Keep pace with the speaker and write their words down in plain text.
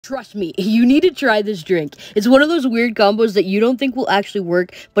Trust me, you need to try this drink. It's one of those weird combos that you don't think will actually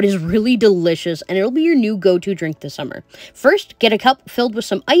work, but is really delicious, and it'll be your new go-to drink this summer. First, get a cup filled with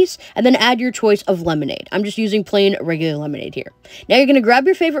some ice, and then add your choice of lemonade. I'm just using plain regular lemonade here. Now you're going to grab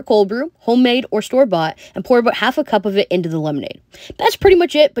your favorite cold brew, homemade or store-bought, and pour about half a cup of it into the lemonade. That's pretty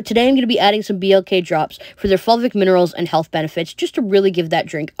much it, but today I'm going to be adding some BLK drops for their fulvic minerals and health benefits, just to really give that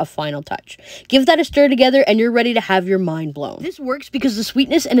drink a final touch. Give that a stir together, and you're ready to have your mind blown. This works because the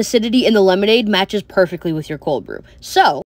sweetness and acidity in the lemonade matches perfectly with your cold brew. So